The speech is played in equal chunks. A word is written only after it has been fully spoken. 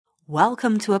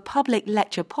Welcome to a public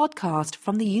lecture podcast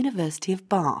from the University of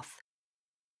Bath.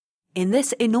 In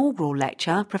this inaugural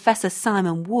lecture, Professor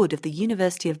Simon Wood of the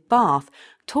University of Bath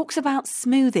talks about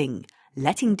smoothing,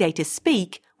 letting data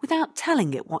speak without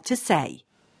telling it what to say.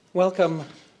 Welcome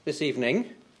this evening.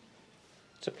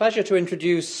 It's a pleasure to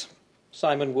introduce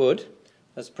Simon Wood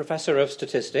as Professor of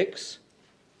Statistics.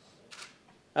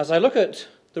 As I look at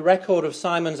the record of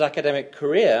Simon's academic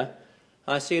career,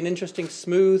 I see an interesting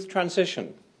smooth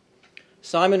transition.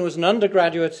 Simon was an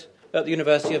undergraduate at the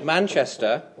University of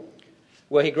Manchester,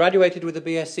 where he graduated with a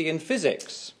BSc in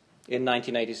physics in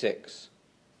 1986.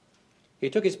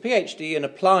 He took his PhD in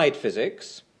applied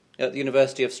physics at the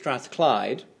University of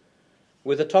Strathclyde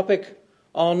with a topic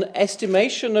on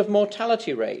estimation of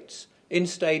mortality rates in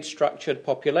stage-structured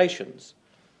populations,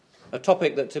 a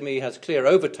topic that to me has clear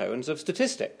overtones of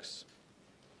statistics.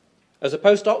 As a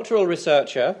postdoctoral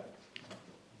researcher,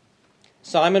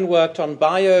 Simon worked on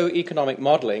bioeconomic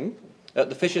modelling at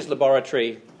the Fishes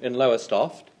Laboratory in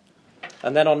Lowestoft,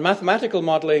 and then on mathematical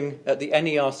modelling at the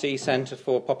NERC Centre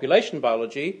for Population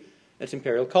Biology at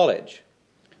Imperial College.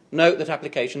 Note that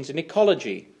applications in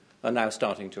ecology are now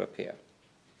starting to appear.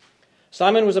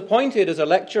 Simon was appointed as a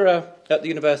lecturer at the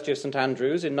University of St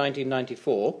Andrews in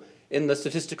 1994 in the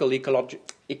Statistical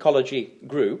Ecology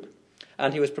group,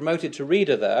 and he was promoted to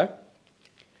reader there.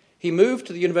 He moved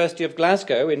to the University of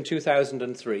Glasgow in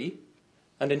 2003,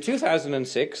 and in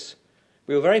 2006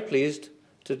 we were very pleased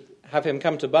to have him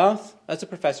come to Bath as a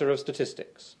Professor of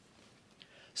Statistics.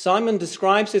 Simon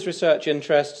describes his research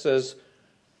interests as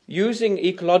using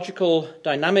ecological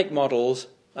dynamic models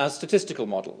as statistical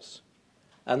models,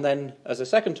 and then, as a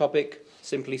second topic,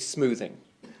 simply smoothing.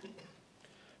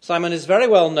 Simon is very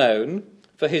well known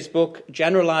for his book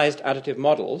Generalized Additive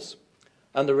Models,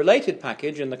 and the related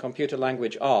package in the computer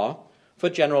language R for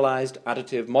generalized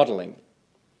additive modeling.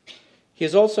 He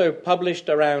has also published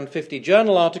around 50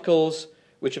 journal articles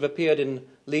which have appeared in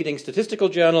leading statistical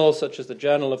journals such as the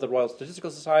Journal of the Royal Statistical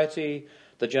Society,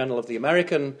 the Journal of the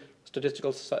American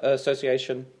Statistical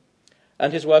Association,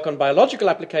 and his work on biological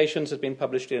applications has been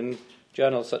published in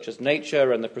journals such as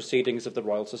Nature and the Proceedings of the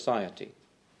Royal Society.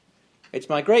 It's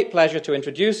my great pleasure to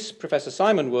introduce Professor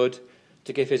Simon Wood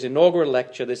to give his inaugural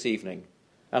lecture this evening.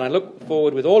 And I look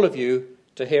forward with all of you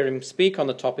to hear him speak on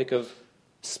the topic of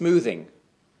smoothing,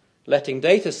 letting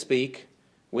data speak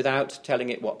without telling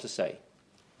it what to say.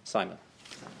 Simon.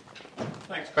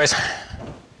 Thanks, Chris.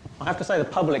 I have to say the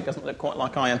public doesn't look quite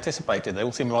like I anticipated. They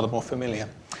all seem rather more familiar.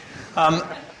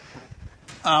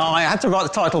 I had to write the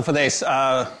title for this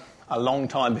a long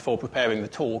time before preparing the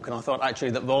talk, and I thought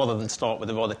actually that rather than start with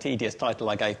the rather tedious title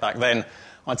I gave back then,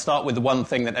 I'd start with the one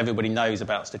thing that everybody knows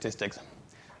about statistics.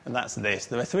 And that's this.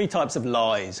 There are three types of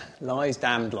lies: lies,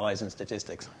 damned lies, and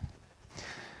statistics.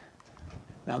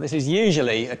 Now, this is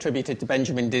usually attributed to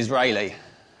Benjamin Disraeli.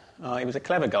 He was a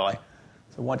clever guy,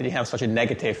 so why did he have such a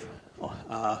negative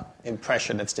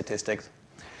impression of statistics?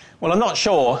 Well, I'm not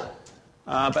sure,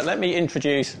 but let me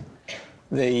introduce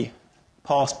the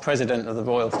past president of the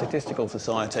Royal Statistical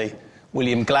Society,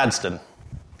 William Gladstone.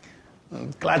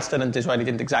 Gladstone and Disraeli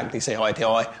didn't exactly see eye to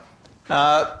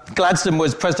eye. Gladstone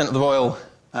was president of the Royal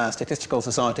Statistical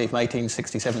Society from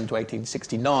 1867 to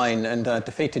 1869 and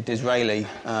defeated Disraeli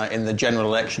in the general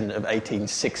election of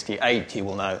 1868, you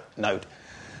will note.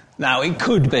 Now, it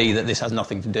could be that this has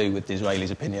nothing to do with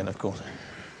Disraeli's opinion, of course.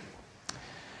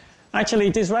 Actually,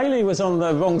 Disraeli was on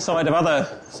the wrong side of other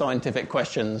scientific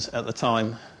questions at the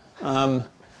time.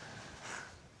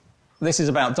 This is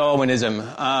about Darwinism,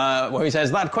 where he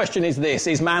says, that question is this: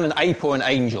 is man an ape or an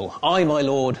angel? I, my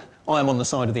lord, I am on the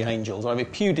side of the angels. I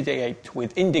repudiate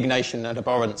with indignation and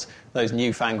abhorrence those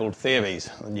newfangled theories,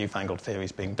 the newfangled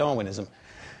theories being Darwinism.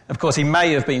 Of course, he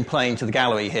may have been playing to the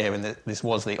gallery here, and this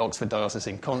was the Oxford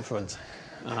Diocesan Conference.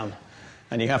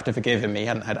 And you have to forgive him, he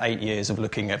hadn't had 8 years of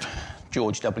looking at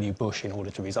George W. Bush in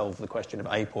order to resolve the question of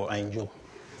ape or angel.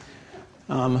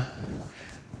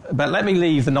 But let me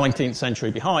leave the 19th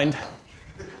century behind.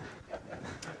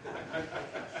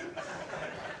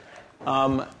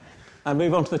 And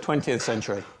move on to the 20th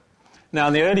century. Now,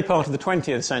 in the early part of the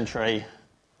 20th century,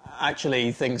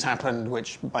 actually things happened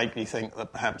which make me think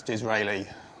that perhaps Disraeli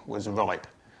was right.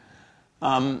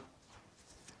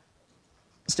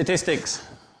 Statistics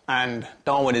and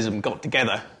Darwinism got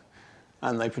together,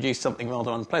 and they produced something rather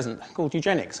unpleasant called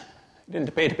eugenics. It didn't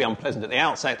appear to be unpleasant at the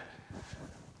outset.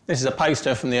 This is a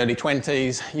poster from the early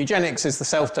 20s. Eugenics is the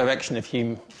self-direction of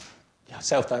human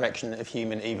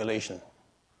evolution.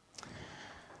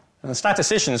 And the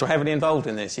statisticians were heavily involved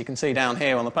in this. You can see down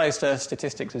here on the poster,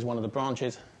 statistics is one of the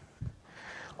branches.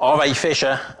 R.A.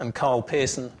 Fisher and Carl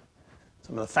Pearson,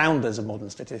 some of the founders of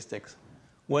modern statistics,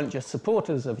 weren't just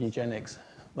supporters of eugenics,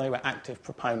 they were active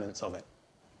proponents of it.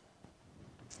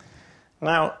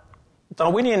 Now,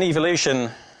 Darwinian evolution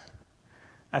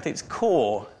at its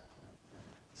core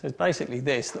says basically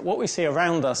this, that what we see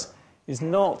around us is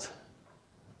not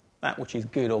that which is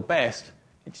good or best,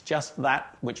 it's just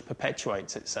that which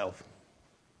perpetuates itself.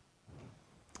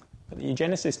 But the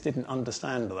eugenicists didn't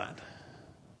understand that.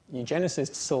 The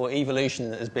eugenicists saw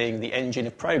evolution as being the engine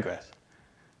of progress,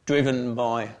 driven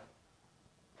by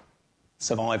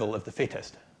survival of the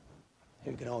fittest.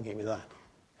 Who can argue with that?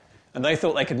 And they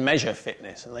thought they could measure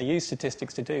fitness, and they used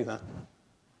statistics to do that.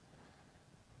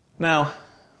 Now,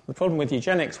 the problem with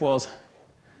eugenics was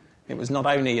it was not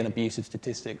only an abuse of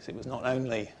statistics, it was not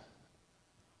only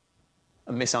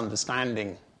a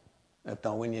misunderstanding of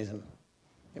Darwinism,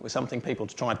 it was something people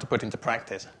tried to put into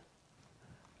practice.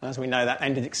 As we know, that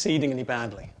ended exceedingly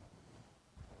badly.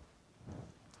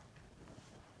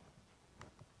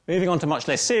 Moving on to much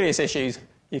less serious issues,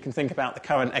 you can think about the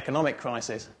current economic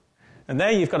crisis. And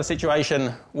there you've got a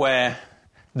situation where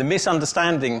the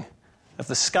misunderstanding of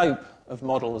the scope of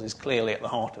models is clearly at the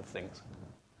heart of things.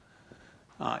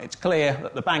 It's clear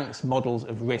that the bank's models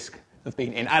of risk have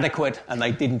been inadequate and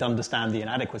they didn't understand the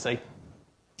inadequacy.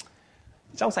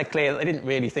 It's also clear that they didn't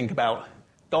really think about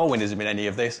Darwinism in any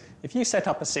of this. If you set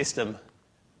up a system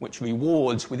which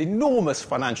rewards with enormous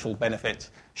financial benefits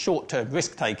short-term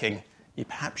risk-taking, you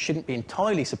perhaps shouldn't be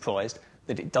entirely surprised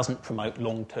that it doesn't promote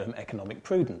long-term economic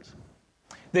prudence.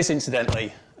 This,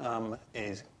 incidentally,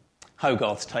 is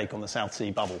Hogarth's take on the South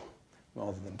Sea bubble,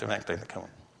 rather than directly the current.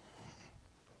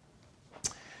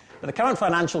 But the current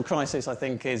financial crisis, I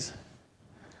think, is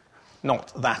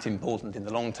not that important in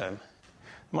the long term.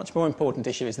 A much more important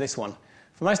issue is this one.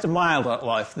 For most of my adult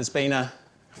life, there's been a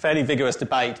fairly vigorous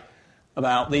debate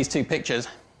about these two pictures,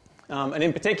 and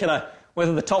in particular,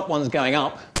 whether the top one's going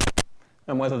up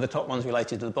and whether the top one's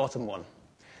related to the bottom one.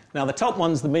 Now, the top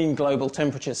one's the mean global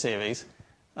temperature series,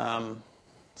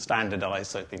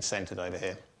 standardised, so it's been centred over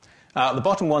here. The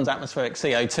bottom one's atmospheric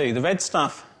CO2. The red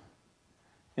stuff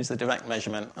is the direct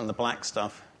measurement, and the black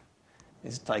stuff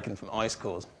is taken from ice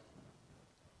cores.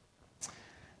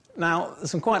 Now,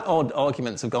 some quite odd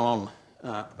arguments have gone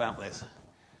on about this.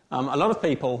 A lot of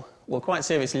people will quite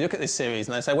seriously look at this series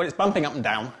and they say, well, it's bumping up and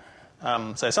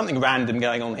down, so something random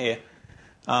going on here.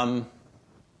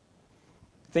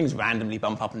 Things randomly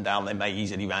bump up and down. They may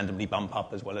easily randomly bump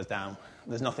up as well as down.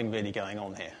 There's nothing really going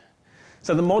on here.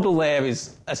 So the model there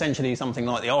is essentially something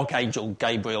like the Archangel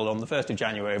Gabriel on the 1st of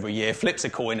January every year flips a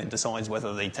coin and decides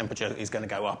whether the temperature is going to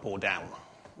go up or down.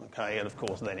 Okay, and of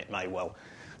course then it may well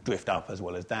drift up as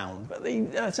well as down. But the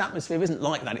Earth's atmosphere isn't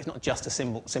like that. It's not just a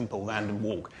simple random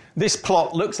walk. This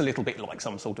plot looks a little bit like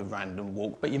some sort of random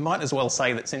walk, but you might as well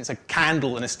say that since a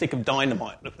candle and a stick of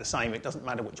dynamite look the same, it doesn't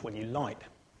matter which one you light.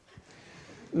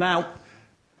 Now,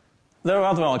 there are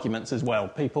other arguments as well.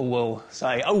 People will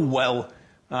say, oh, well,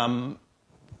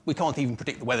 we can't even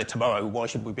predict the weather tomorrow. Why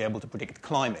should we be able to predict the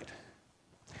climate?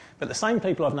 But the same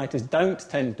people I've noticed don't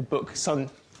tend to book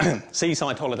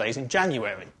seaside holidays in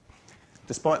January,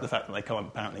 despite the fact that they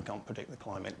apparently can't predict the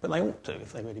climate. But they ought to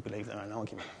if they really believe their own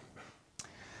argument.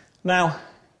 Now,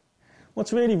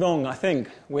 what's really wrong, I think,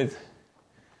 with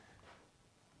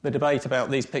the debate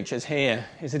about these pictures here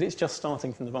is that it's just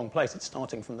starting from the wrong place. It's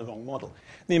starting from the wrong model.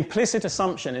 The implicit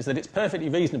assumption is that it's perfectly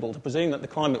reasonable to presume that the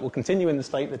climate will continue in the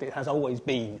state that it has always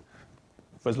been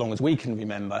for as long as we can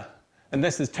remember,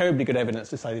 unless there's terribly good evidence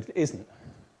to say that it isn't.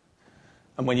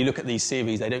 And when you look at these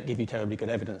series, they don't give you terribly good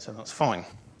evidence, and that's fine.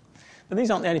 But these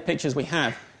aren't the only pictures we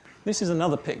have. This is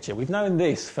another picture. We've known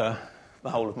this for the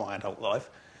whole of my adult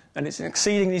life, and it's an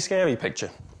exceedingly scary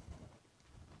picture.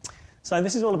 So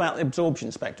this is all about the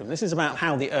absorption spectrum. This is about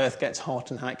how the Earth gets hot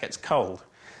and how it gets cold.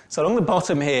 So along the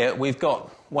bottom here, we've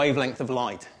got wavelength of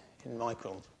light in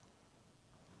microns.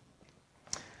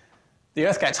 The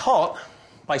Earth gets hot,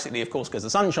 basically, of course, because the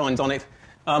sun shines on it,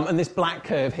 and this black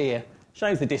curve here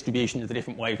shows the distribution of the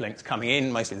different wavelengths coming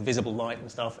in, mostly the visible light and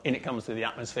stuff. In it comes through the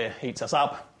atmosphere, heats us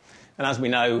up. And as we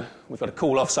know, we've got to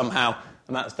cool off somehow,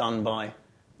 and that's done by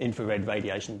infrared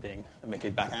radiation being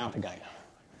emitted back out again.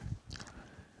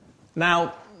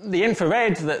 Now, the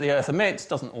infrared that the Earth emits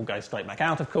doesn't all go straight back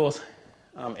out, of course.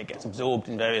 It gets absorbed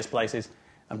in various places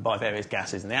and by various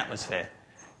gases in the atmosphere.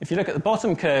 If you look at the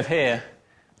bottom curve here,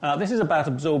 this is about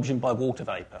absorption by water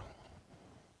vapour.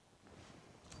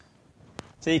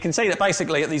 So you can see that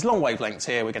basically at these long wavelengths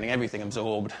here, we're getting everything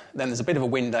absorbed. Then there's a bit of a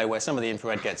window where some of the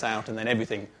infrared gets out, and then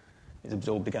everything is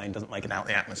absorbed again, doesn't make it out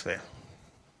the atmosphere.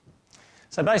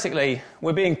 So basically,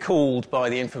 we're being cooled by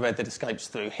the infrared that escapes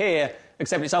through here,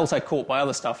 except it's also caught by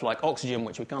other stuff like oxygen,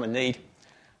 which we kind of need,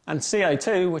 and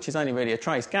CO2, which is only really a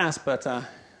trace gas, but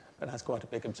but has quite a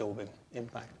big absorbing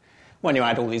impact. When you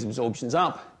add all these absorptions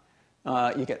up,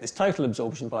 you get this total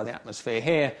absorption by the atmosphere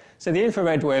here. So the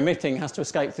infrared we're emitting has to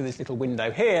escape through this little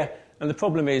window here, and the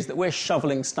problem is that we're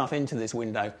shoveling stuff into this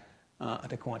window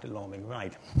at a quite alarming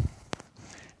rate.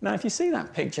 Now, if you see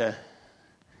that picture,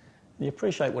 you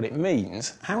appreciate what it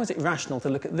means. How is it rational to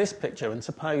look at this picture and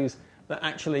suppose that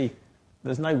actually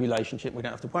there's no relationship, we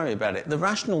don't have to worry about it? The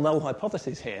rational null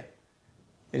hypothesis here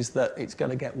is that it's going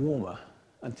to get warmer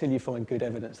until you find good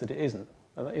evidence that it isn't.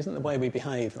 Now, that isn't the way we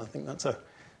behave, and I think that's a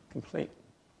complete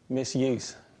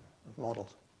misuse of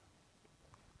models.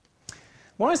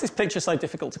 Why is this picture so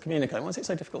difficult to communicate? Why is it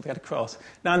so difficult to get across?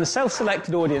 Now, in the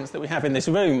self-selected audience that we have in this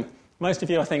room, most of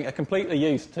you, I think, are completely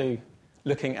used to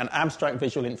looking at abstract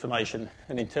visual information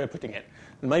and interpreting it.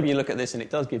 And maybe you look at this and it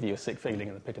does give you a sick feeling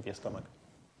in the pit of your stomach.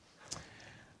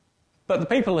 But the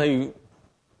people who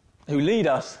lead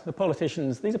us, the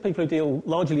politicians, these are people who deal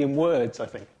largely in words, I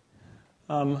think.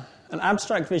 And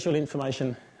abstract visual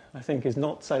information, I think, is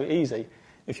not so easy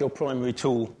if your primary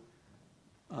tools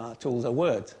are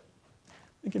words.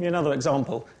 I'll give you another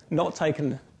example, not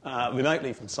taken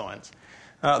remotely from science.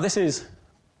 This is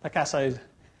Picasso's,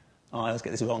 I always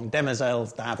get this wrong,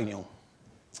 Demoiselles d'Avignon.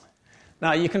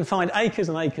 Now, you can find acres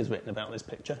and acres written about this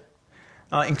picture,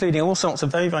 including all sorts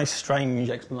of very, very strange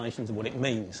explanations of what it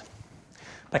means.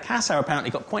 Picasso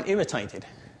apparently got quite irritated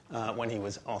when he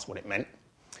was asked what it meant,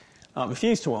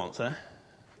 refused to answer,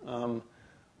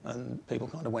 and people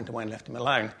kind of went away and left him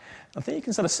alone. I think you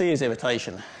can sort of see his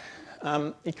irritation.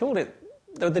 He called it,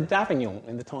 the d'Avignon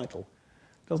in the title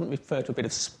doesn't refer to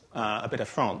a bit of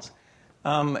France.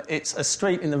 It's a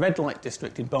street in the red light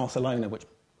district in Barcelona, which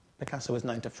Picasso was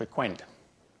known to frequent.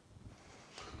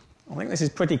 I think this is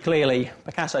pretty clearly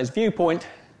Picasso's viewpoint.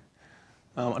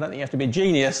 I don't think you have to be a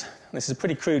genius. This is a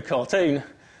pretty crude cartoon.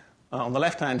 On the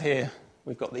left hand here,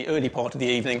 we've got the early part of the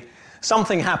evening.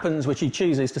 Something happens which he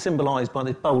chooses to symbolise by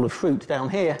this bowl of fruit down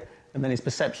here, and then his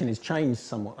perception is changed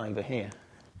somewhat over here.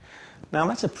 Now,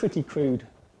 that's a pretty crude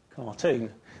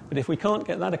cartoon, but if we can't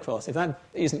get that across, if that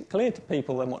isn't clear to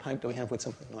people, then what hope do we have with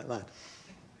something like that?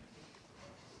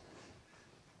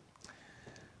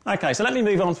 OK, so let me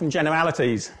move on from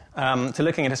generalities to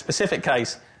looking at a specific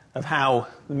case of how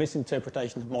the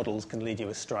misinterpretation of models can lead you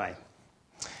astray.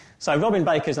 So Robin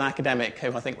Baker's an academic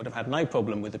who I think would have had no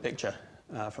problem with the picture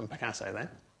from Picasso then.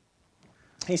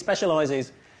 He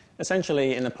specialises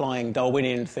essentially in applying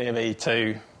Darwinian theory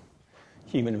to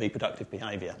human reproductive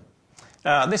behaviour.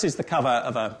 This is the cover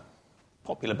of a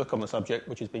popular book on the subject,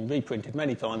 which has been reprinted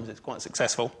many times. It's quite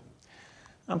successful.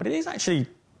 But it is actually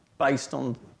based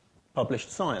on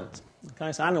published science.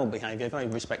 Okay, so Animal Behaviour, a very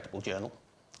respectable journal.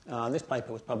 This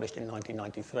paper was published in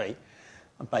 1993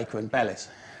 by Baker and Bellis.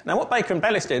 Now, what Baker and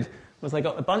Bellis did was they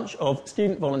got a bunch of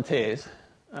student volunteers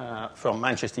from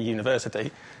Manchester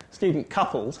University, student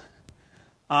couples,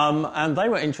 and they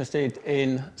were interested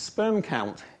in sperm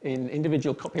count in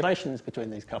individual copulations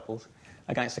between these couples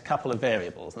against a couple of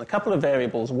variables. And the couple of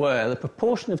variables were the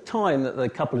proportion of time that the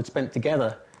couple had spent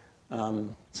together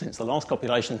since the last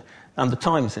copulation and the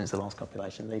time since the last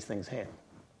copulation, these things here.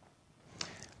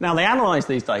 Now, they analysed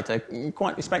these data in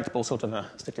quite respectable sort of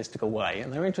a statistical way,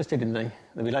 and they were interested in the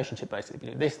relationship basically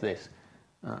between this,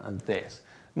 and this.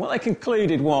 And what they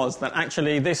concluded was that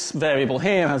actually this variable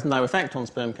here has no effect on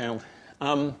sperm count,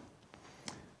 but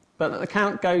that the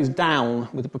count goes down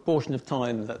with the proportion of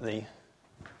time that the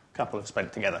couple have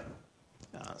spent together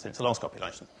since the last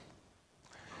copulation.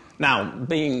 Now,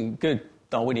 being good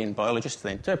Darwinian biologists,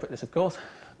 they interpret this, of course,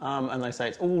 and they say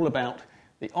it's all about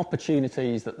the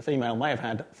opportunities that the female may have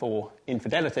had for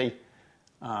infidelity.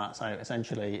 So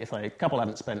essentially, if a couple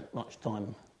haven't spent much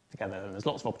time together, then there's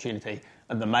lots of opportunity,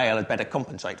 and the male had better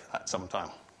compensate for that sometime.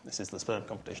 This is the sperm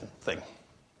competition thing.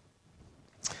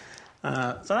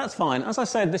 So that's fine. As I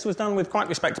said, this was done with quite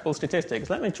respectable statistics.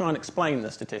 Let me try and explain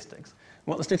the statistics.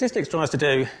 What the statistics tries to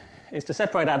do is to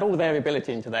separate out all the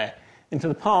variability into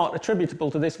the part attributable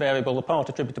to this variable, the part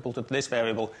attributable to this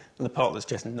variable, and the part that's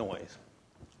just noise.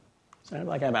 So how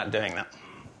do I go about doing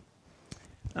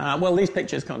that? Well, these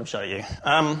pictures kind of show you.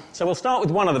 So we'll start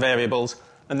with one of the variables,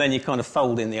 and then you kind of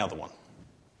fold in the other one.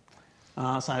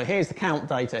 So here's the count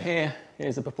data here.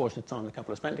 Here's the proportion of time the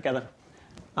couple have spent together.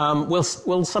 We'll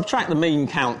subtract the mean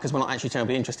count, because we're not actually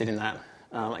terribly interested in that.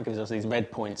 That gives us these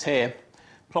red points here.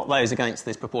 Plot those against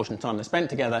this proportion of time they've spent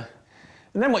together.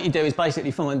 And then what you do is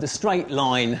basically find the straight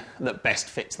line that best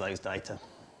fits those data.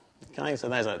 Okay, so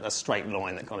there's a straight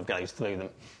line that kind of goes through them.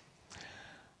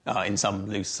 In some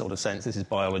loose sort of sense. This is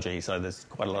biology, so there's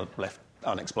quite a lot left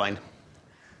unexplained.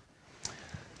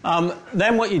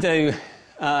 Then what you do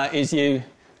is you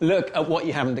look at what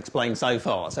you haven't explained so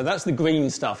far. So that's the green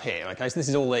stuff here, okay? So this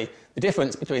is all the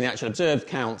difference between the actual observed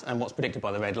count and what's predicted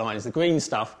by the red line is the green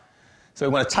stuff. So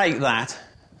we want to take that,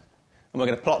 and we're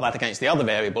going to plot that against the other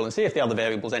variable and see if the other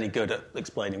variable is any good at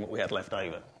explaining what we had left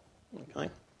over, okay?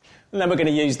 And then we're going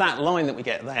to use that line that we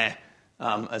get there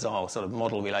as our sort of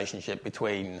model relationship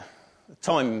between the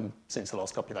time since the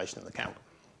last copulation and the count.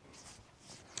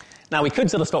 Now, we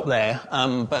could sort of stop there,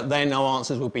 but then our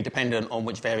answers would be dependent on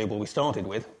which variable we started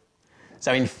with.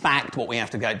 So, in fact, what we have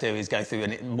to do is go through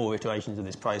more iterations of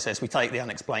this process. We take the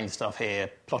unexplained stuff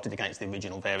here, plot it against the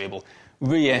original variable,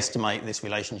 re-estimate this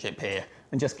relationship here,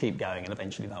 and just keep going, and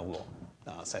eventually that all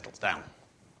settles down.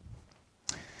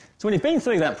 So when you've been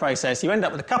through that process, you end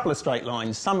up with a couple of straight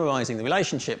lines summarising the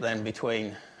relationship then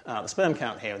between the sperm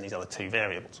count here and these other two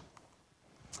variables.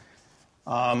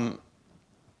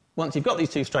 Once you've got these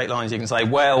two straight lines, you can say,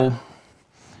 well,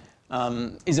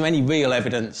 is there any real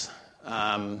evidence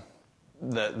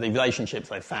that the relationships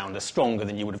they've found are stronger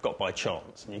than you would have got by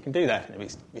chance? And you can do that in a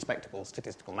respectable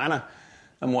statistical manner.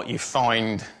 And what you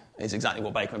find is exactly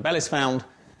what Baker and Bellis found.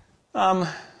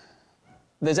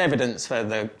 There's evidence for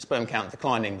the sperm count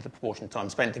declining with the proportion of time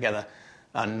spent together,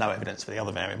 and no evidence for the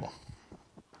other variable.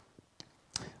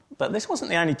 But this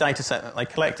wasn't the only data set that they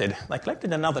collected. They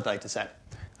collected another data set,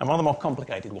 a rather more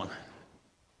complicated one.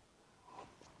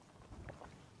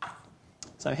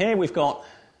 So here we've got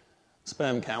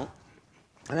sperm count,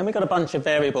 and then we've got a bunch of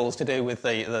variables to do with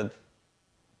the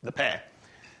pair.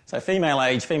 So female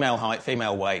age, female height,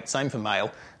 female weight, same for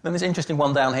male. Then this interesting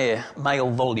one down here, male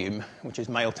volume, which is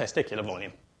male testicular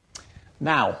volume.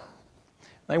 Now,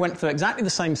 they went through exactly the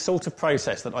same sort of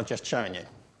process that I've just shown you,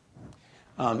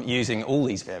 using all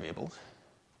these variables.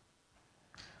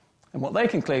 And what they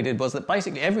concluded was that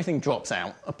basically everything drops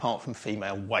out apart from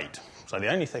female weight. So the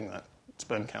only thing that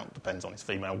sperm count depends on is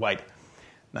female weight.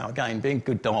 Now, again, being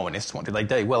good Darwinists, what did they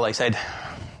do? Well, they said,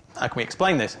 how can we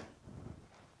explain this?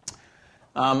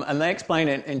 And they explain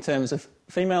it in terms of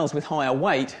females with higher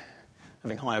weight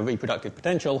having higher reproductive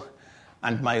potential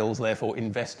and males, therefore,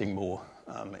 investing more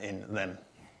in them.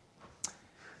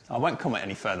 I won't comment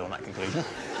any further on that conclusion.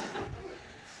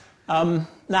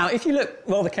 Now, if you look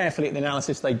rather carefully at the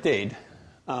analysis they did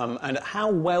and at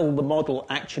how well the model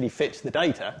actually fits the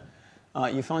data,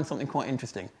 you find something quite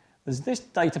interesting. There's this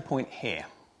data point here,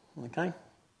 okay?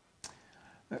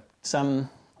 It's a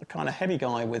kind of heavy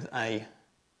guy with a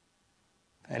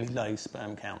fairly low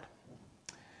sperm count.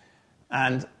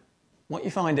 And what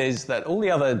you find is that all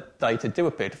the other data do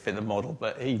appear to fit the model,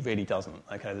 but he really doesn't.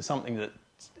 Okay, there's something that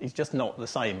he's just not the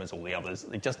same as all the others.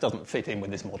 It just doesn't fit in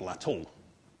with this model at all.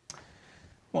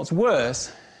 What's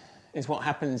worse is what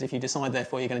happens if you decide,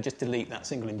 therefore, you're going to just delete that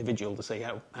single individual to see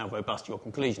how robust your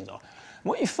conclusions are. And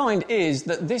what you find is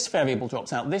that this variable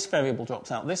drops out, this variable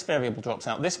drops out, this variable drops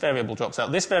out, this variable drops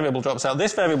out, this variable drops out,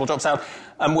 this variable drops out,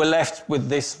 and we're left with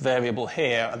this variable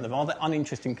here, and the rather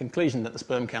uninteresting conclusion that the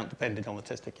sperm count depended on the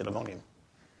testicular volume.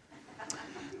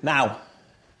 Now,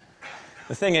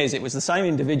 the thing is, it was the same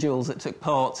individuals that took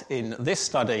part in this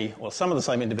study, or some of the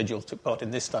same individuals took part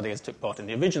in this study as took part in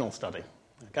the original study.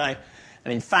 Okay?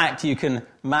 And in fact, you can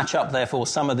match up, therefore,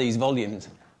 some of these volumes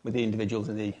with the individuals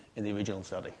in the original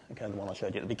study. Okay, the one I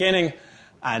showed you at the beginning,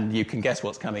 and you can guess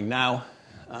what's coming now.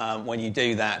 When you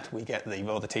do that, we get the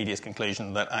rather tedious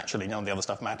conclusion that actually none of the other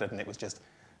stuff mattered, and it was just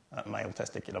male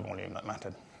testicular volume that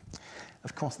mattered.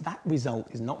 Of course, that result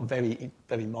is not very,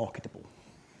 very marketable.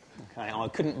 Okay, I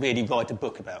couldn't really write a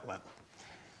book about that.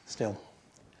 Still.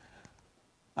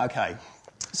 Okay.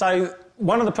 So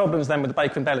one of the problems then with the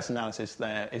Baker and Bellis analysis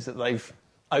there is that they've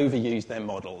overused their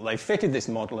model. They've fitted this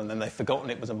model and then they've forgotten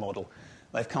it was a model.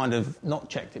 They've kind of not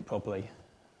checked it properly.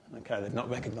 Okay, they've not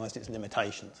recognised its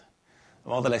limitations. A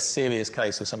rather less serious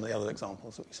case of some of the other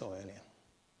examples that we saw earlier.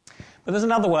 But there's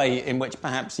another way in which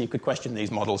perhaps you could question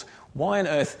these models. Why on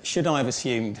earth should I have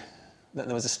assumed that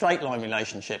there was a straight line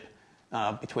relationship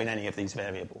between any of these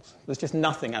variables? There's just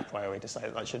nothing a priori to say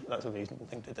that that's a reasonable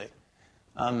thing to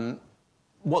do.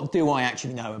 What do I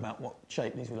actually know about what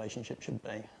shape these relationships should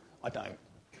be? I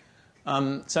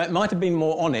don't. So it might have been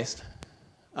more honest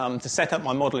to set up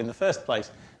my model in the first place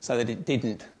so that it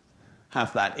didn't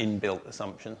have that inbuilt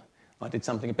assumption. I did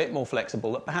something a bit more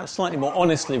flexible that perhaps slightly more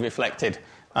honestly reflected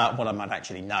what I might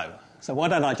actually know. So why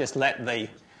don't I just let the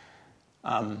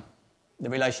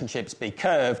relationships be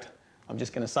curved? I'm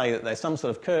just going to say that there's some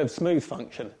sort of curved smooth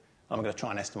function. I'm going to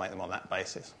try and estimate them on that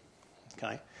basis.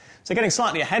 Okay. So getting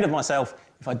slightly ahead of myself,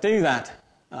 if I do that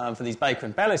for these Baker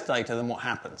and Bellis data, then what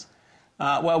happens?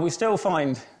 Well, we still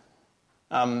find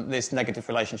this negative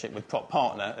relationship with prop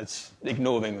partner. It's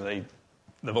ignoring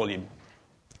the volume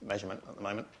measurement at the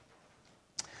moment.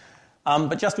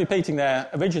 But just repeating their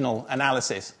original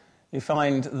analysis, you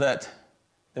find that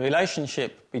the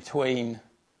relationship between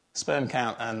sperm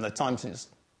count and the time since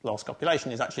last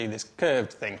copulation is actually this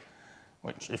curved thing,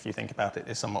 which, if you think about it,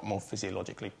 is somewhat more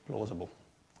physiologically plausible.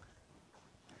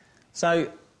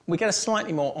 So we get a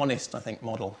slightly more honest, I think,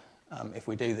 model if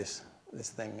we do this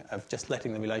thing of just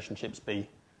letting the relationships be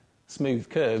smooth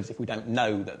curves if we don't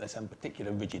know that there's some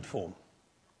particular rigid form.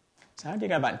 So how do you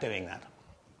go about doing that?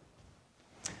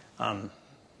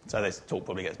 So this talk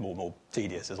probably gets more and more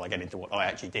tedious as I get into what I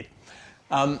actually did.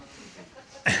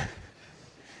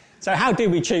 So how do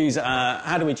we choose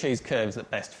curves that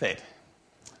best fit?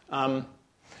 Well,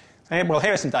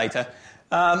 here are some data.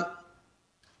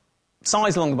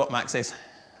 Size along the bottom axis,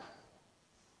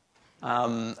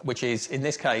 which is, in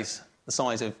this case, the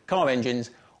size of car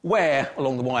engines, wear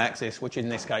along the y-axis, which in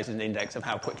this case is an index of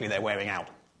how quickly they're wearing out.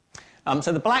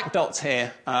 So the black dots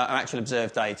here are actual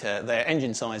observed data. They're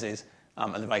engine sizes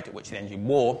and the rate at which the engine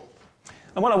wore.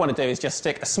 And what I want to do is just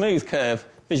stick a smooth curve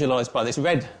visualised by this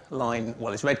red line,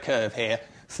 well, this red curve here,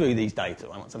 through these data.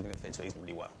 I want something that fits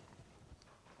reasonably well.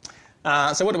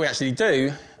 So what do we actually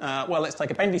do? Well, let's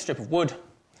take a bendy strip of wood.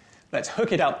 Let's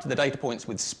hook it up to the data points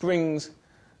with springs,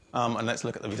 and let's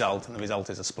look at the result. And the result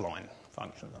is a spline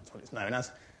function. That's what it's known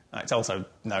as. It's also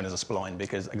known as a spline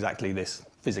because exactly this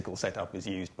physical setup is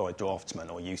used by draftsmen,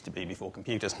 or used to be before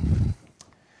computers.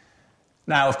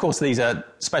 Now, of course, these are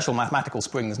special mathematical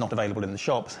springs not available in the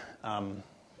shops.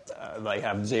 They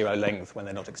have 0 length when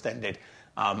they're not extended,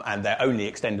 and they're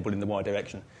only extendable in the y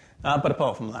direction. But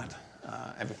apart from that,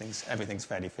 everything's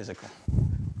fairly physical.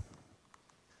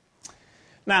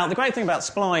 Now, the great thing about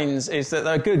splines is that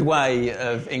they're a good way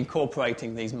of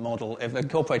incorporating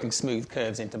smooth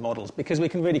curves into models, because we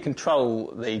can really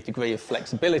control the degree of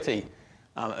flexibility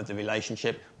of the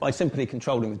relationship by simply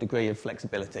controlling the degree of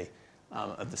flexibility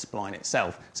of the spline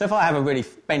itself. So if I have a really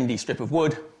bendy strip of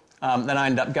wood, then I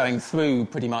end up going through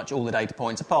pretty much all the data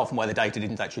points, apart from where the data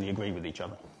didn't actually agree with each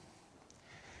other.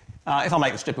 If I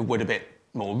make the strip of wood a bit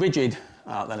more rigid,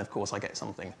 then of course I get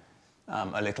something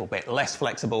a little bit less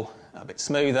flexible, a bit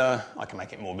smoother. I can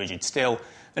make it more rigid still.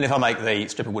 And if I make the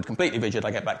strip of wood completely rigid,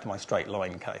 I get back to my straight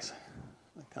line case.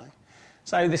 Okay.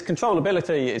 So this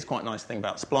controllability is quite a nice thing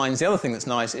about splines. The other thing that's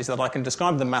nice is that I can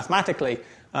describe them mathematically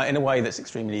in a way that's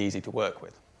extremely easy to work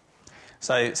with.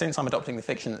 So since I'm adopting the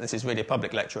fiction that this is really a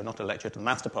public lecture and not a lecture to the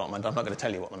maths department, I'm not going to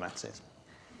tell you what the maths is.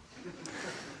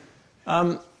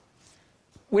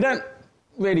 We don't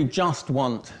really just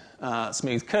want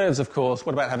smooth curves, of course.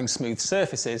 What about having smooth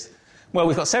surfaces? Well,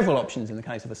 we've got several options in the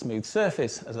case of a smooth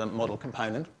surface as a model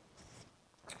component.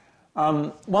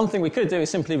 One thing we could do is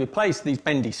simply replace these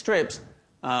bendy strips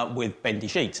with bendy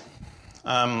sheets.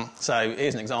 So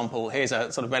here's an example. Here's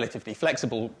a sort of relatively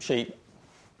flexible sheet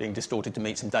being distorted to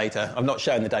meet some data. I've not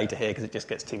shown the data here because it just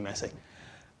gets too messy.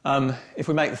 If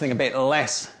we make the thing a bit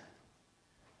less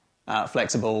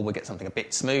flexible, we get something a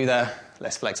bit smoother,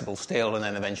 less flexible still, and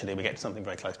then eventually we get to something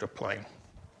very close to a plane.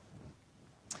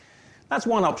 That's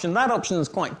one option. That option is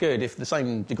quite good if the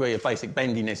same degree of basic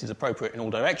bendiness is appropriate in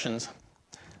all directions,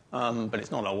 but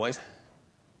it's not always.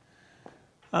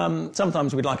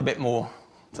 Sometimes we'd like a bit more,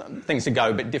 things to go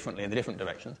a bit differently in the different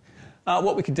directions.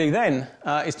 What we could do then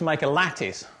is to make a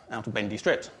lattice out of bendy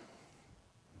strips.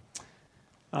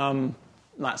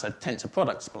 That's a tensor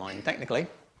product spline, technically.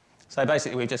 So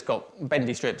basically we've just got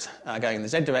bendy strips going in the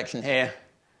z direction here,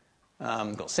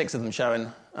 got 6 of them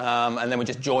shown, and then we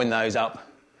just join those up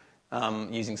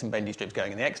using some bendy strips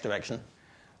going in the x direction.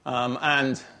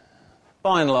 And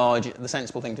by and large, the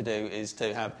sensible thing to do is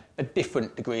to have a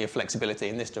different degree of flexibility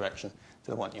in this direction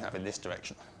to the one you have in this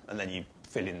direction, and then you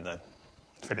fill in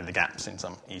the gaps in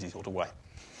some easy sort of way.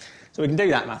 So we can do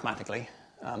that mathematically.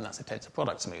 That's a tensor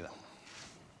product smoother.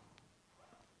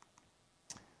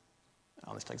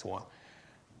 Oh, this takes a while.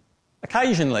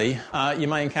 Occasionally, you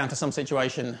may encounter some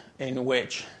situation in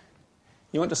which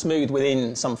you want to smooth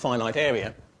within some finite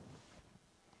area,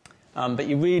 but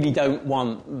you really don't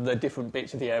want the different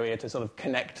bits of the area to sort of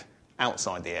connect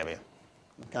outside the area.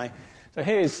 Okay? So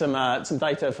here's some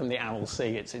data from the Aral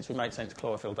Sea. It's remote sense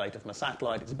chlorophyll data from a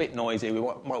satellite. It's a bit noisy. We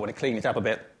might want to clean it up a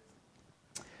bit.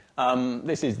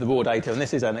 This is the raw data, and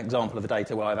this is an example of the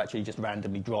data where I've actually just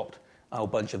randomly dropped a whole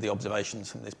bunch of the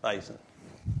observations from this basin.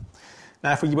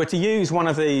 Now, if we were to use one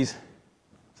of these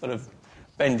sort of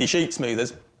bendy sheet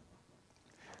smoothers,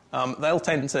 they'll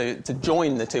tend to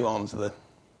join the two arms of the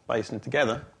basin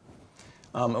together,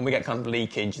 and we get kind of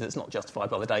leakage that's not justified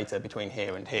by the data between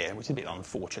here and here, which is a bit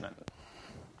unfortunate.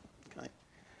 Okay.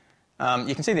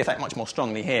 You can see the effect much more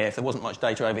strongly here. If there wasn't much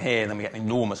data over here, then we get an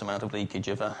enormous amount of leakage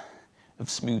of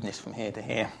smoothness from here to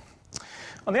here.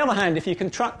 On the other hand, if you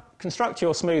construct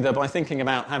your smoother by thinking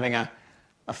about having a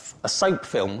soap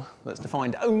film that's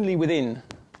defined only within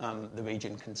the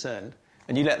region concerned,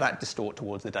 and you let that distort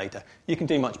towards the data, you can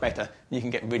do much better. You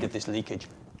can get rid of this leakage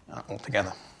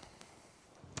altogether.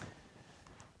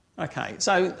 Okay,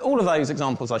 so all of those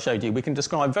examples I showed you, we can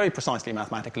describe very precisely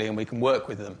mathematically, and we can work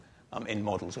with them in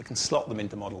models. We can slot them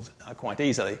into models quite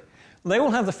easily. They all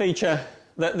have the feature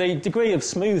that the degree of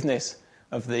smoothness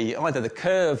of either the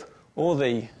curve or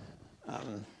the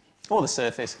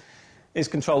surface is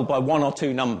controlled by one or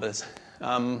two numbers,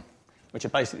 which are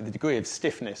basically the degree of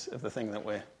stiffness of the thing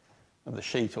of the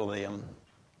sheet or the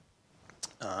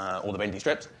bending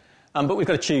strips. But we've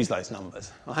got to choose those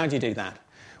numbers. Well, how do you do that?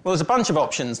 Well, there's a bunch of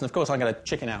options, and of course I'm going to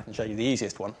chicken out and show you the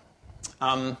easiest one.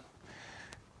 But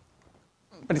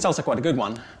it's also quite a good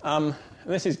one.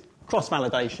 This is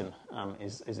cross-validation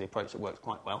is the approach that works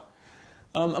quite well.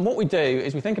 And what we do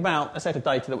is we think about a set of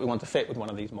data that we want to fit with one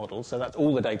of these models, so that's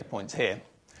all the data points here.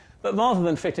 But rather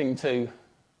than fitting to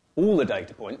all the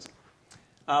data points,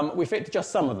 we fit to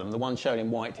just some of them, the ones shown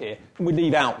in white here, and we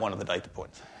leave out one of the data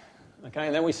points. Okay,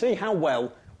 and then we see how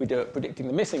well we do at predicting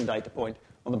the missing data point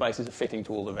on the basis of fitting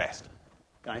to all the rest.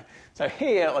 Okay, so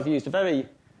here I've used a very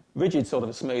rigid sort of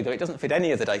a smoother. It doesn't fit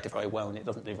any of the data very well, and it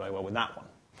doesn't do very well with that one.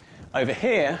 Over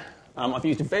here, I've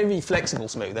used a very flexible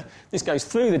smoother. This goes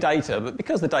through the data, but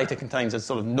because the data contains a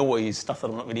sort of noise, stuff that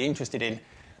I'm not really interested in,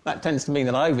 that tends to mean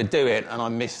that I overdo it and I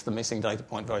miss the missing data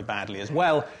point very badly as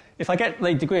well. If I get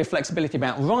the degree of flexibility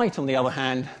about right, on the other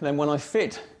hand, then when I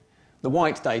fit the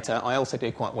white data, I also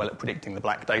do quite well at predicting the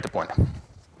black data point.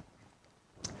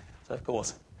 So, of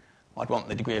course, I'd want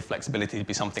the degree of flexibility to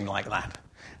be something like that.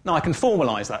 Now, I can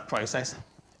formalise that process.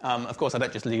 Of course, I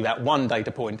don't just leave out one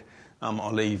data point.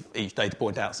 I'll leave each data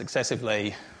point out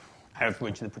successively,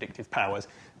 average the predictive powers,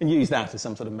 and use that as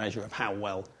some sort of measure of how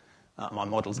well my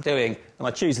model's doing. And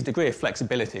I choose the degree of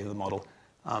flexibility of the model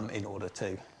in order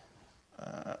to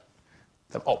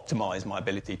optimise my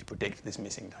ability to predict this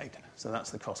missing data. So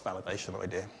that's the cross-validation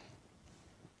idea.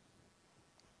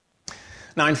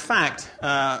 Now, in fact,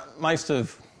 most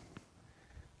of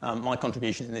my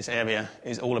contribution in this area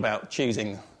is all about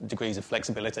choosing degrees of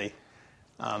flexibility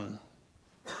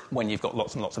when you've got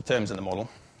lots and lots of terms in the model.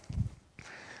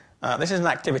 This is an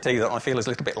activity that I feel is a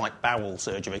little bit like bowel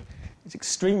surgery. It's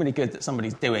extremely good that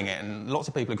somebody's doing it, and lots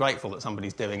of people are grateful that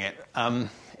somebody's doing it.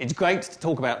 It's great to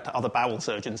talk about to other bowel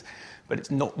surgeons, but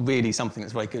it's not really something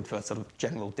that's very good for sort of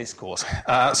general discourse.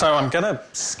 So I'm going to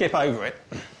skip over it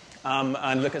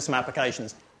and look at some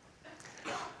applications.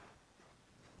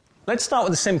 Let's start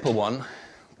with a simple one,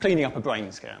 cleaning up a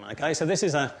brain scan. Okay, so this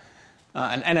is an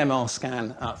NMR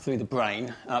scan through the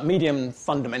brain. Medium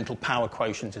fundamental power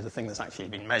quotient is the thing that's actually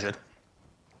been measured.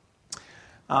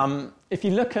 If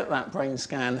you look at that brain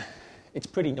scan, it's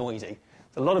pretty noisy.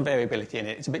 There's a lot of variability in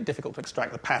it. It's a bit difficult to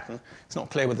extract the pattern. It's not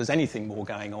clear whether there's anything more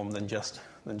going on than just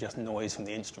noise from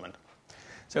the instrument.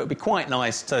 So it would be quite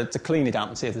nice to clean it up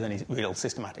and see if there's any real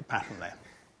systematic pattern there.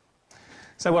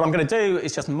 So what I'm going to do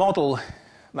is just model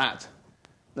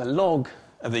the log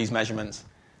of these measurements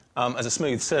as a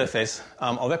smooth surface.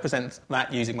 I'll represent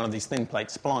that using one of these thin plate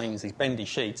splines, these bendy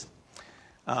sheets.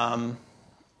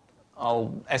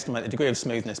 I'll estimate the degree of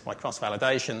smoothness by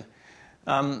cross-validation.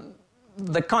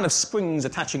 The kind of springs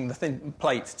attaching the thin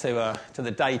plate to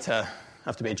the data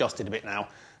have to be adjusted a bit now.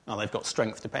 They've got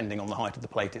strength depending on the height of the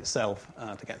plate itself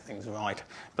to get things right,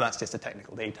 but that's just a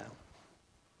technical detail.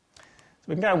 So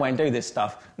we can go away and do this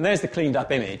stuff. And there's the cleaned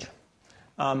up image.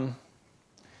 And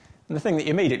the thing that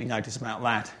you immediately notice about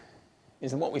that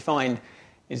is that what we find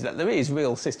is that there is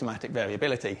real systematic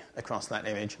variability across that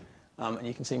image, and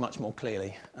you can see much more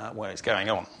clearly where it's going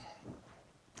on.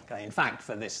 Okay, in fact,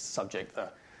 for this subject,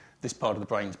 this part of the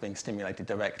brain is being stimulated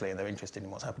directly, and they're interested in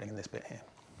what's happening in this bit here.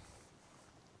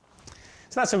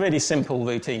 So that's a really simple,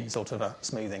 routine sort of a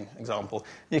smoothing example.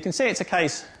 You can see it's a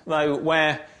case, though,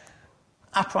 where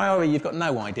a priori you've got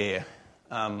no idea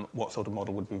what sort of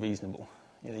model would be reasonable.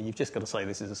 You know, you've just got to say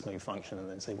this is a smooth function and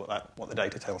then see what the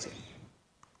data tells you.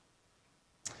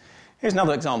 Here's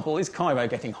another example. Is Cairo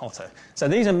getting hotter? So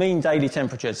these are mean daily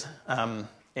temperatures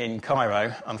in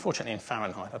Cairo, unfortunately in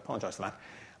Fahrenheit, I apologise for that,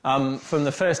 from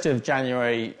the 1st of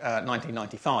January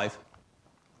 1995.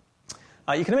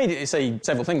 You can immediately see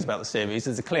several things about the series.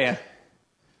 There's a clear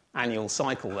annual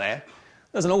cycle there.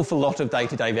 There's an awful lot of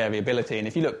day-to-day variability, and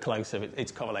if you look closer,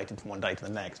 it's correlated from one day to the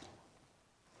next.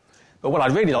 But what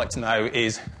I'd really like to know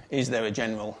is there a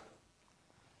general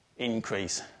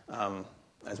increase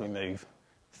as we move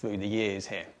through the years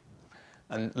here?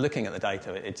 And looking at the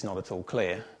data, it's not at all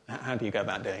clear. How do you go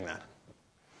about doing that?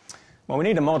 Well, we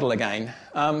need a model again.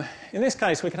 In this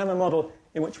case, we can have a model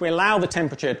in which we allow the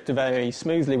temperature to vary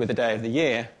smoothly with the day of the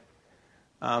year,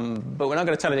 but we're not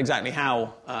going to tell it exactly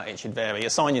how it should vary. A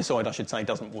sinusoid, I should say,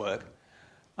 doesn't work.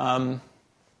 Then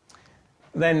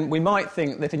we might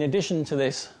think that in addition to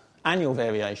this annual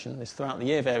variation, this throughout the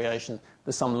year variation,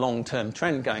 there's some long-term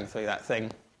trend going through that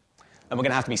thing. And we're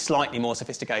going to have to be slightly more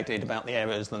sophisticated about the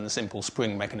errors than the simple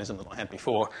spring mechanism that I had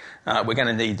before. We're going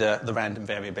to need the random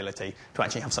variability to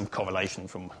actually have some correlation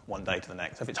from one day to the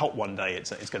next. So if it's hot one day,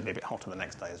 it's going to be a bit hotter the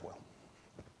next day as well.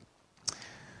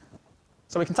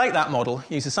 So we can take that model,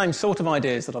 use the same sort of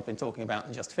ideas that I've been talking about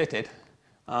and just fit it.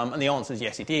 And the answer is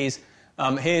yes, it is.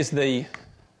 Here's the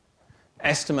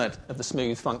estimate of the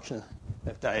smooth function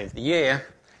of day of the year,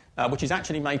 which is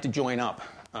actually made to join up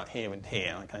here and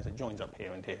here. Okay, so it joins up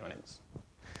here and here, and it's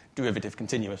derivative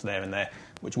continuous there and there,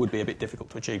 which would be a bit difficult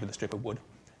to achieve with a strip of wood.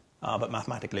 But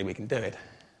mathematically we can do it.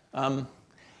 And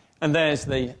there's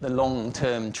the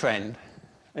long-term trend.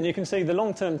 And you can see the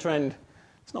long-term trend,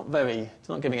 it's not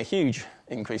giving a huge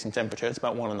increase in temperature. It's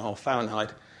about 1.5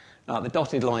 Fahrenheit. The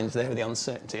dotted lines there are the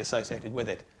uncertainty associated with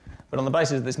it. But on the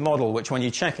basis of this model, which when you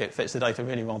check it fits the data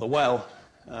really rather well,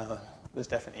 there's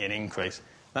definitely an increase.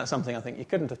 That's something I think you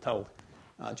couldn't have told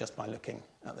just by looking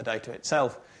at the data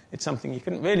itself. It's something you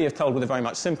couldn't really have told with a very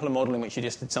much simpler model in which you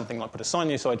just did something like put a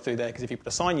sinusoid through there, because if you put a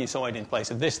sinusoid in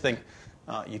place of this thing,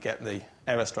 you get the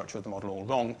error structure of the model all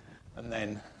wrong, and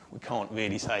then we can't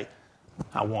really say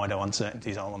how wide our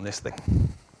uncertainties are on this thing.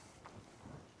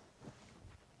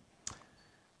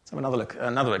 So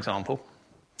another example.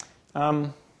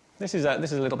 This is a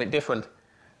little bit different.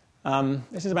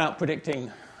 This is about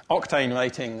predicting octane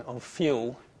rating of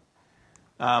fuel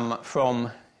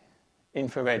from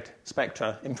infrared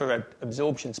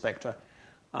absorption spectra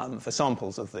for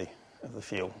samples of the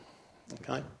fuel.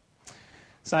 Okay.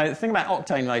 So the thing about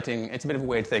octane rating, it's a bit of a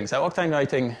weird thing. So octane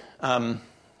rating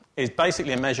is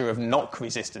basically a measure of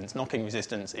knocking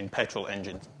resistance in petrol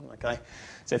engines. Okay.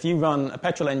 So if you run a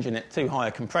petrol engine at too high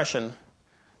a compression,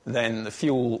 then the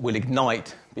fuel will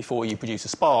ignite before you produce a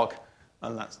spark,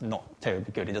 and that's not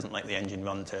terribly good. It doesn't make the engine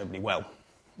run terribly well.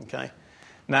 Okay.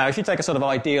 Now, if you take a sort of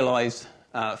idealised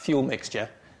fuel mixture,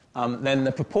 then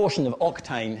the proportion of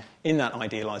octane in that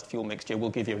idealised fuel mixture will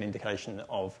give you an indication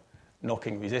of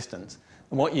knocking resistance.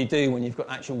 And what you do when you've got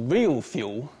actual real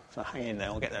fuel, so hang in there,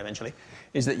 I'll get there eventually,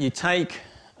 is that you take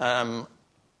a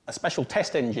special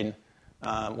test engine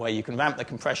where you can ramp the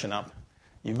compression up.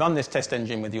 You run this test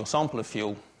engine with your sample of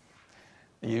fuel.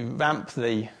 You ramp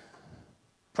the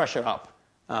pressure up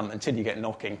until you get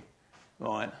knocking,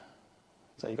 right?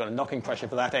 So you've got a knocking pressure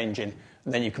for that engine,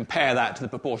 and then you compare that to the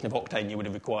proportion of octane you would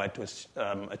have required to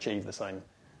achieve the same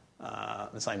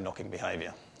knocking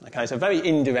behaviour. Okay, so a very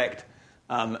indirect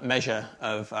measure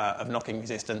of knocking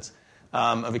resistance.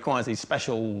 It requires these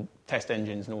special test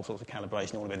engines and all sorts of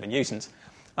calibration, all a bit of a nuisance.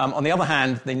 On the other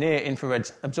hand, the near-infrared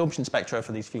absorption spectra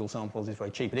for these fuel samples is very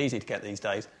cheap and easy to get these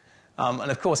days. And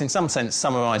of course, in some sense,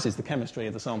 summarises the chemistry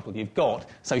of the sample you've got.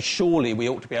 So surely we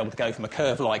ought to be able to go from a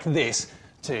curve like this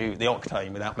to the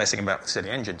octane without messing about with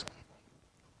silly engines.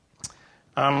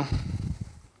 But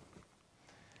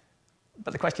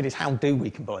the question is, how do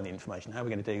we combine the information? How are we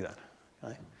going to do that?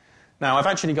 Okay. Now, I've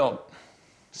actually got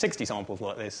 60 samples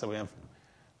like this, so we have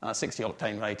 60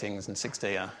 octane ratings and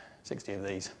 60 of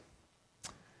these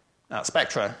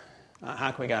spectra.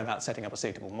 How can we go about setting up a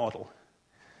suitable model?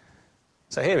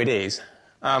 So here it is.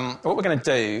 What we're going to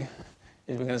do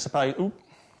is we're going to suppose...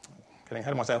 getting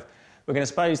ahead of myself. We're going to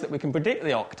suppose that we can predict the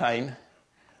octane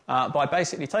by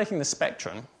basically taking the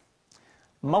spectrum,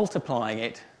 multiplying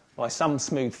it by some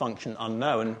smooth function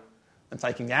unknown, and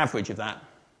taking the average of that,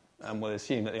 and we'll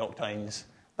assume that the octane's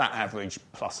that average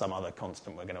plus some other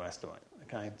constant we're going to estimate.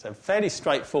 Okay? So a fairly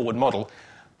straightforward model,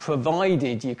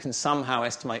 provided you can somehow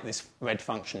estimate this red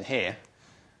function here.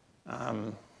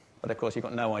 But of course, you've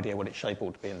got no idea what its shape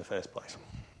ought to be in the first place.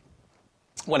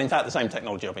 Well, in fact, the same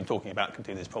technology I've been talking about can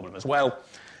do this problem as well.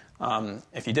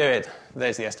 If you do it,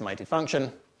 there's the estimated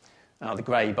function. The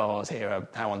grey bars here are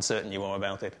how uncertain you are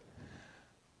about it.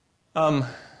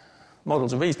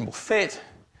 Model's a reasonable fit,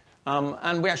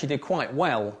 and we actually did quite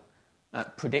well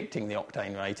at predicting the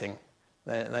octane rating.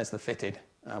 There's the fitted,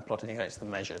 plotted against the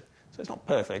measured. So it's not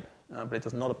perfect, but it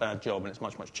does not a bad job, and it's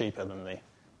much, much cheaper than the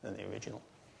original.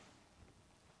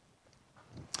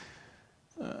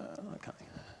 Okay.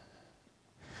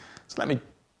 So let me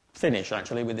finish,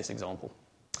 actually, with this example.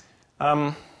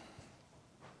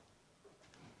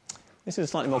 This is a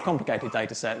slightly more complicated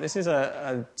data set. This is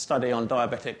a study on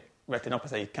diabetic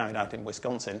retinopathy carried out in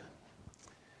Wisconsin.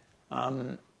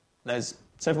 There's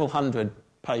several hundred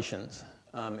patients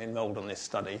enrolled on this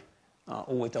study,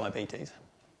 all with diabetes.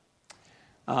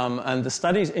 And the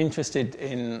study's interested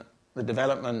in the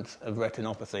development of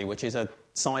retinopathy, which is a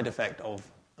side effect of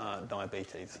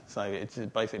diabetes. So it's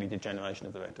basically degeneration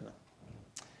of the retina.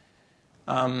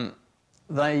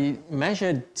 They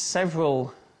measured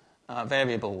several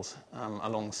variables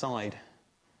alongside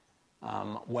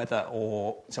whether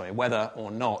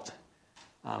or not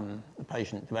the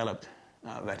patient developed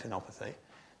retinopathy.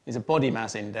 There's a body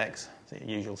mass index, the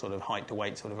usual sort of height to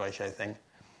weight sort of ratio thing.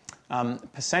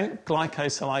 Percent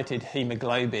glycosylated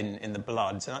hemoglobin in the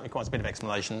blood, so that requires a bit of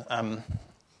explanation.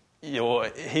 Your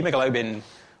hemoglobin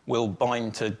will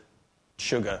bind to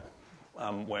sugar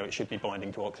where it should be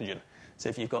binding to oxygen. So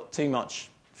if you've got too much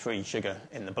free sugar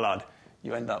in the blood,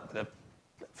 you end up with a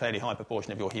fairly high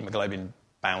proportion of your hemoglobin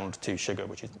bound to sugar,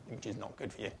 which is not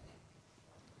good for you.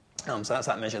 So that's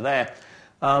that measure there.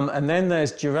 And then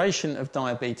there's duration of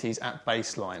diabetes at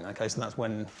baseline. Okay, so that's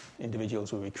when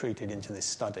individuals were recruited into this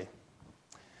study.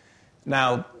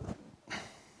 Now,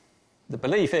 the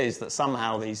belief is that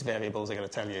somehow these variables are going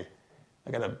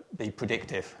to be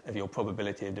predictive of your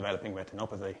probability of developing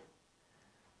retinopathy,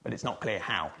 but it's not clear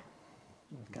how.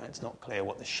 Okay, it's not clear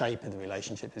what the shape of the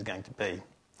relationship is going to be.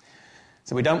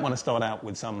 So we don't want to start out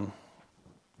with some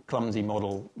clumsy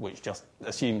model which just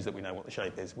assumes that we know what the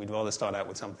shape is. We'd rather start out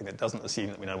with something that doesn't assume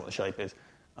that we know what the shape is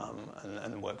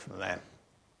and work from there.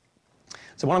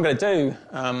 So what I'm going to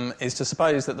do is to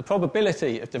suppose that the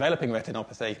probability of developing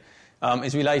retinopathy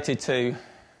is related to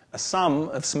a sum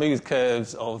of smooth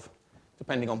curves of,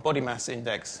 depending on body mass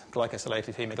index,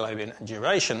 glycosylated hemoglobin and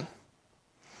duration,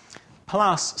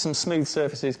 plus some smooth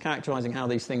surfaces characterising how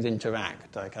these things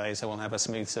interact. Okay, so we'll have a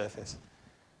smooth surface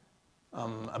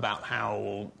about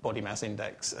how body mass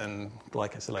index and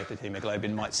glycosylated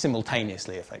hemoglobin might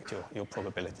simultaneously affect your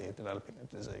probability of developing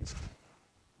the disease.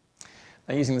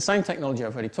 Now, using the same technology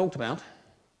I've already talked about,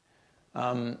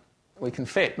 we can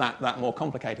fit that more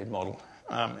complicated model.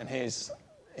 And here's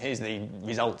the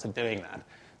results of doing that.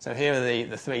 So here are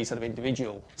the three sort of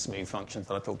individual smooth functions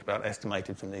that I talked about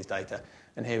estimated from these data,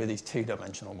 and here are these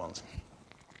two-dimensional ones.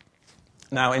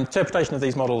 Now, interpretation of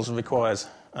these models requires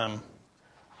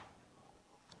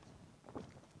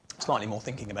slightly more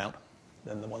thinking about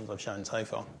than the ones I've shown so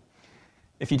far.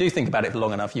 If you do think about it for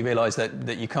long enough, you realise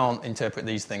that you can't interpret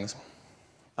these things.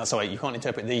 You can't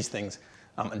interpret these things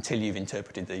until you've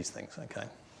interpreted these things. Okay.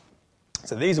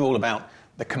 So these are all about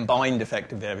the combined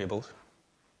effect of variables.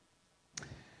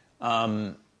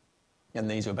 And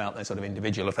these are about their sort of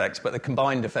individual effects. But the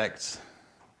combined effects,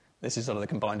 this is sort of the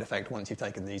combined effect once you've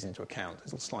taken these into account.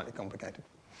 It's all slightly complicated.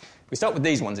 If we start with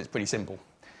these ones, it's pretty simple.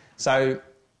 So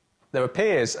there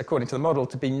appears, according to the model,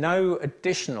 to be no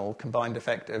additional combined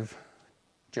effect of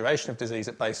duration of disease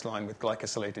at baseline with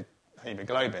glycosylated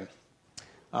hemoglobin.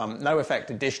 No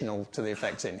effect additional to the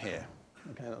effects in here.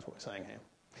 Okay, that's what we're saying here.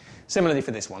 Similarly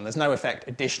for this one, there's no effect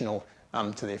additional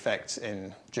to the effects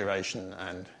in duration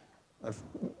and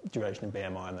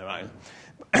BMI on their own.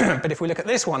 But if we look at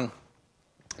this one,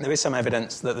 there is some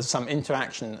evidence that there's some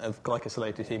interaction of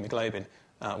glycosylated hemoglobin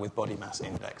with body mass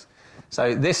index.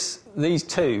 So these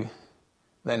two,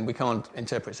 then we can't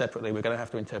interpret separately. We're going to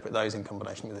have to interpret those in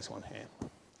combination with this one here.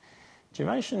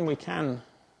 Duration we can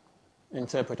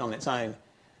interpret on its own.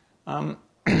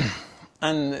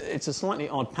 And it's a slightly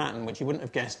odd pattern, which you wouldn't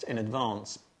have guessed in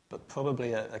advance, but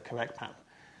probably a correct pattern.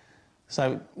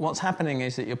 So what's happening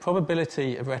is that your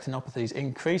probability of retinopathy is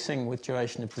increasing with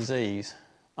duration of disease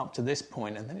up to this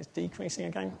point, and then it's decreasing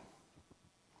again.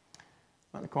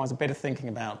 That requires a bit of thinking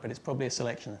about, but it's probably a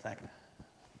selection effect.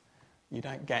 You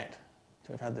don't get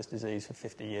to have had this disease for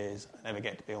 50 years and never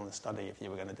get to be on the study if you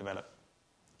were going to develop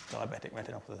diabetic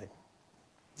retinopathy.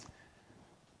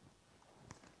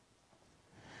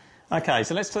 Okay,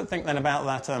 so let's think then about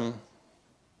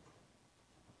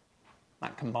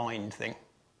that combined thing.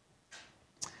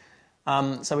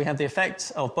 So we have the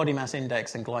effects of body mass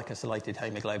index and glycosylated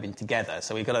hemoglobin together.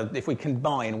 So if we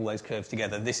combine all those curves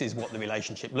together, this is what the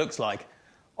relationship looks like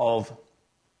of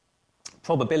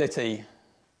probability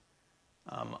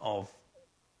of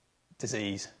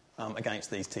disease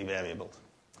against these two variables.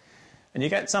 And you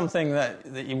get something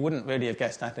that you wouldn't really have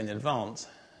guessed at in advance,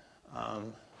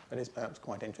 but is perhaps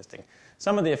quite interesting.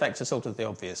 Some of the effects are sort of the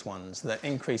obvious ones. The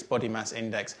increased body mass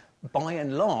index, by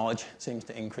and large, seems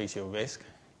to increase your risk.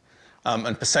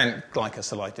 And percent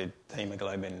glycosylated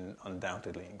hemoglobin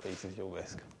undoubtedly increases your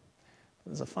risk.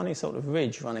 There's a funny sort of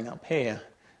ridge running up here,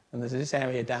 and there's this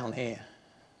area down here.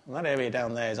 And that area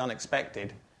down there is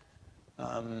unexpected.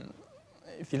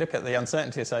 If you look at the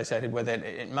uncertainty associated with it,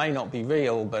 it may not be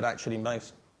real, but actually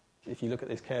if you look at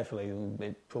this carefully,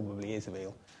 it probably is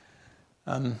real.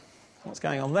 What's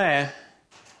going on there?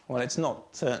 Well, it's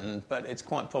not certain, but it's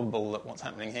quite probable that what's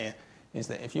happening here is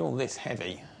that if you're this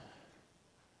heavy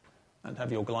and have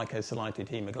your glycosylated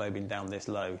hemoglobin down this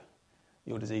low,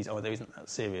 your disease either isn't that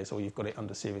serious or you've got it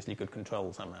under seriously good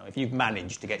control somehow. If you've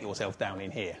managed to get yourself down in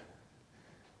here,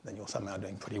 then you're somehow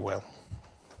doing pretty well.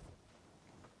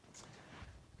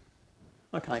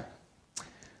 Okay.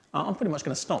 I'm pretty much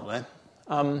going to stop there.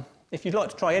 If you'd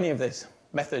like to try any of these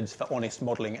methods for honest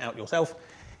modelling out yourself,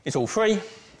 it's all free.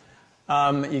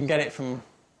 You can get it from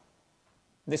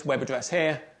this web address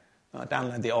here,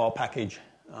 download the R package,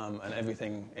 and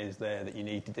everything is there that you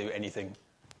need to do anything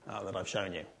that I've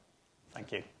shown you.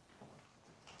 Thank you.